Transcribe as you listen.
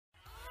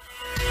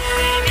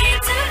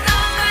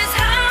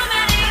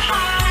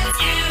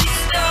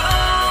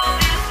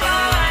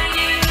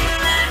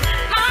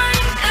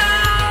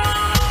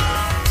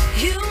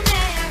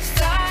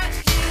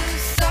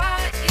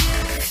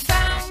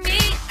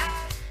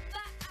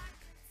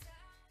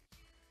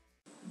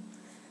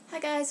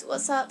guys,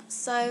 what's up?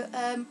 So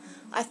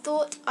I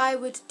thought I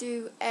would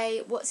do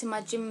a what's in my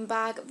gym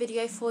bag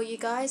video for you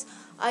guys.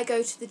 I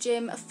go to the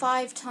gym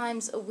 5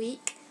 times a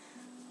week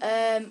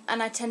and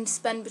I tend to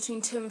spend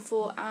between 2 and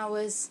 4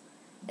 hours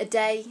a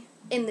day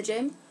in the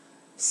gym.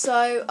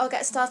 So I'll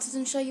get started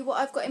and show you what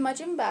I've got in my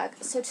gym bag.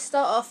 So to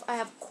start off, I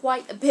have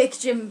quite a big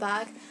gym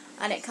bag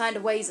and it kind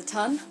of weighs a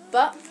ton,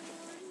 but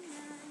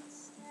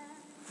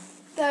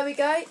there we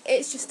go.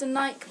 It's just a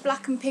Nike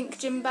black and pink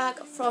gym bag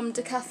from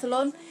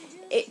Decathlon.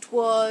 It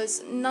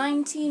was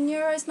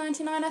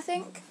 €19.99 I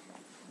think,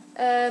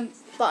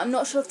 but I'm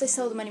not sure if they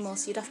sell them anymore,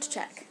 so you'd have to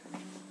check.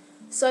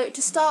 So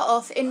to start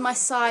off, in my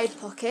side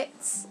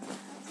pockets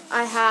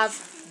I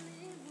have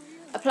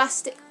a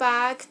plastic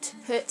bag to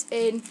put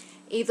in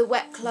either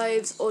wet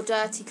clothes or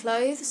dirty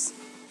clothes,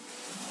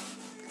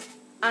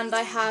 and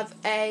I have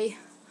a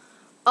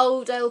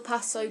old El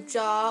Paso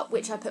jar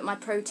which I put my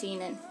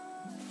protein in.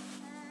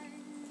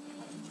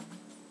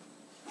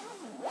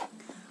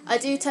 I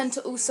do tend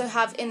to also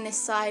have in this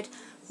side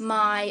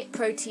my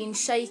protein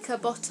shaker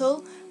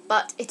bottle,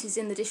 but it is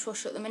in the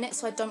dishwasher at the minute,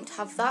 so I don't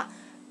have that.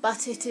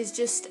 But it is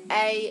just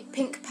a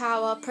Pink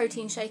Power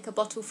protein shaker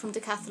bottle from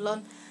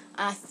Decathlon.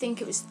 I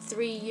think it was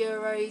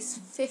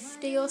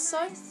 €3.50 or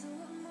so.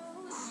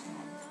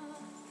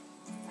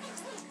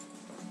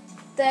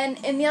 Then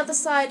in the other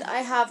side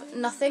I have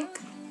nothing.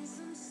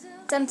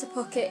 Centre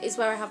pocket is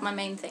where I have my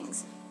main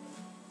things.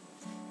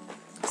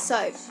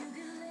 So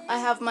I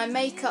have my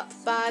makeup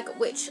bag,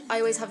 which I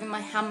always have in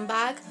my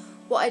handbag.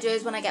 What I do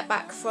is when I get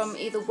back from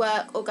either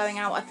work or going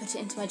out, I put it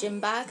into my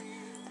gym bag.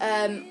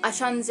 I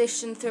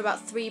transition through about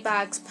 3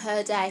 bags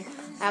per day.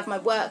 I have my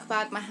work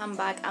bag, my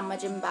handbag and my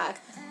gym bag.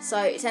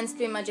 So it tends to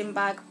be in my gym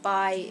bag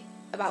by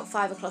about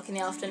 5 o'clock in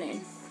the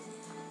afternoon.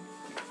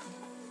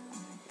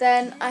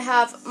 Then I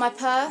have my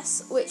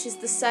purse, which is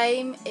the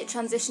same. It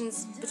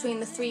transitions between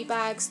the 3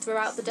 bags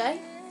throughout the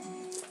day.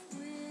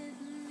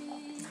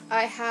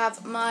 I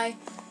have my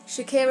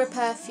Shakira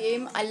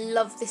perfume. I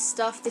love this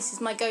stuff. This is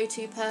my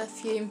go-to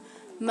perfume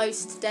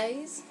most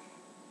days.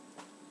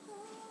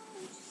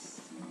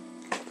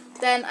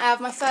 Then I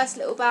have my first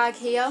little bag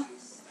here.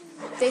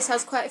 This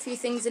has quite a few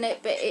things in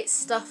it, but it's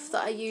stuff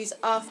that I use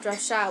after I've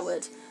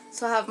showered.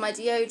 So I have my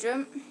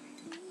deodorant,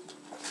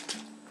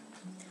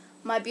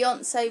 my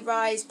Beyonce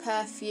Rise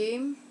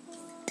perfume,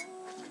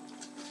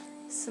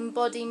 some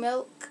body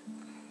milk.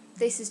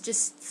 This is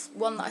just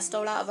one that I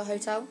stole out of a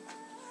hotel.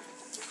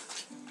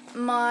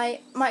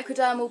 My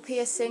microdermal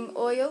piercing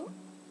oil,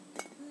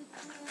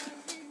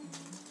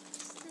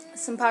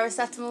 some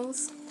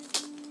paracetamols,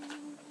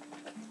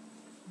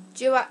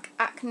 Duac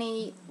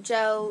acne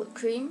gel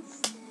cream,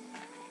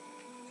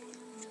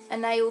 a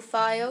nail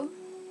file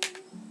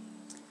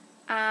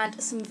and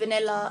some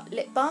vanilla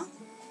lip balm.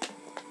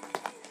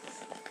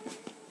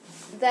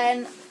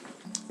 Then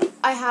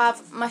I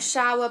have my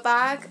shower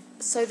bag.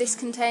 So this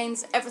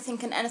contains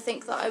everything and anything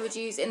that I would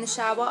use in the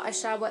shower. I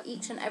shower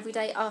each and every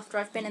day after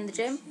I've been in the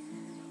gym.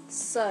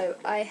 So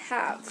I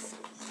have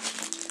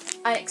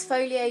an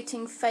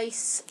exfoliating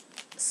face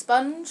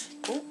sponge,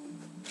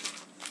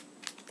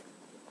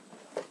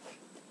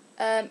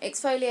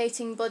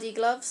 exfoliating body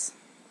gloves,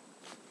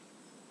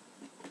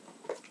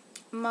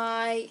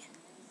 my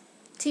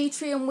tea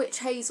tree and witch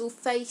hazel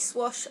face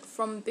wash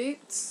from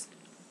Boots,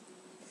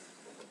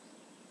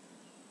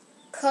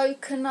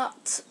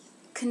 coconut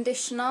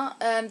conditioner,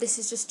 this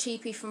is just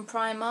cheapy from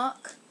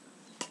Primark,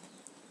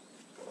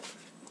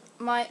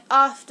 my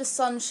after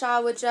sun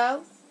shower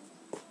gel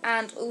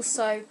and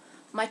also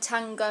my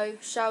Tango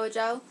shower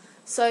gel.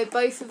 So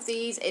both of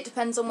these, it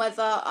depends on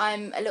whether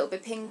I'm a little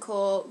bit pink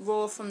or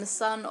raw from the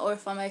sun or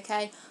if I'm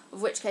okay,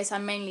 of which case I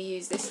mainly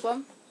use this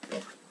one.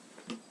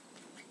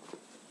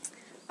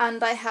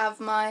 And I have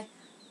my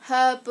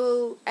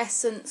Herbal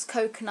Essence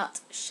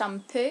coconut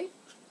shampoo.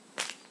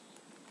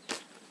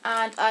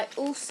 And I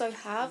also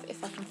have,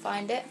 if I can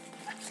find it,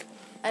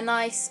 a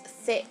nice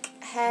thick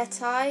hair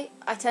tie.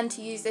 I tend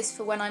to use this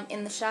for when I'm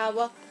in the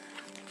shower,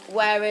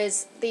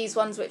 whereas these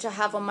ones which I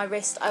have on my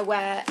wrist I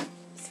wear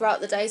throughout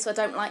the day, so I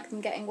don't like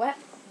them getting wet.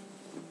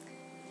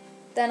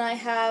 Then I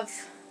have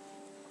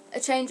a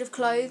change of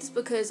clothes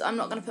because I'm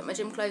not going to put my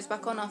gym clothes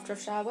back on after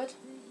I've showered.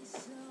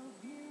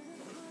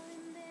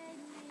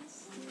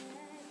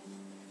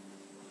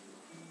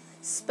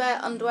 Spare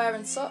underwear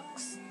and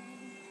socks.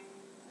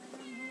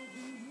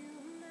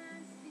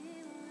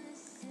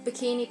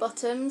 Bikini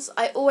bottoms.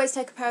 I always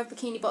take a pair of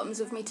bikini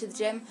bottoms with me to the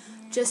gym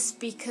just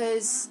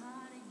because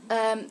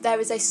there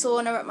is a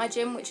sauna at my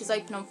gym which is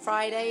open on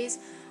Fridays,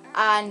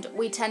 and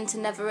we tend to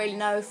never really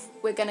know if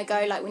we're going to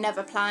go, like we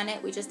never plan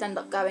it, we just end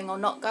up going or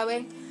not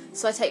going.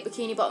 So I take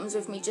bikini bottoms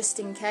with me just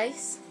in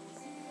case.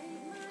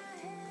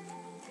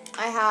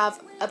 I have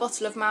a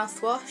bottle of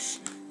mouthwash.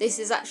 This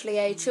is actually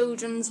a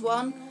children's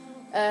one.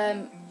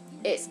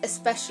 It's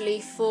especially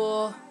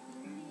for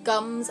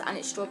gums and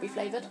it's strawberry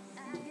flavoured.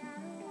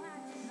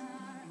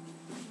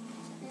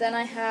 Then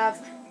I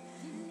have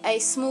a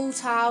small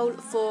towel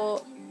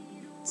for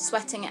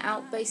sweating it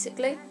out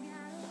basically,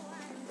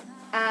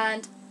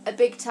 and a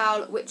big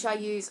towel which I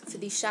use for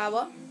the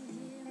shower.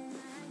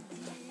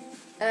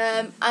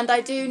 And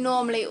I do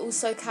normally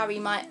also carry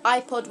my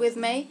iPod with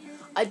me.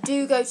 I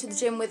do go to the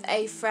gym with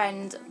a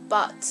friend,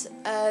 but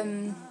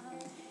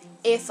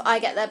if I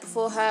get there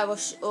before her,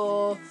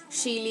 or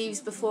she leaves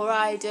before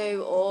I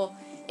do, or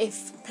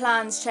if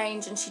plans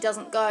change and she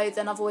doesn't go,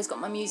 then I've always got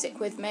my music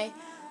with me.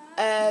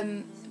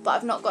 But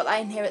I've not got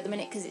that in here at the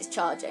minute because it's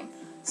charging.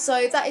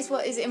 So that is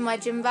what is in my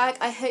gym bag.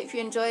 I hope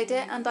you enjoyed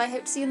it, and I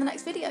hope to see you in the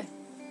next video.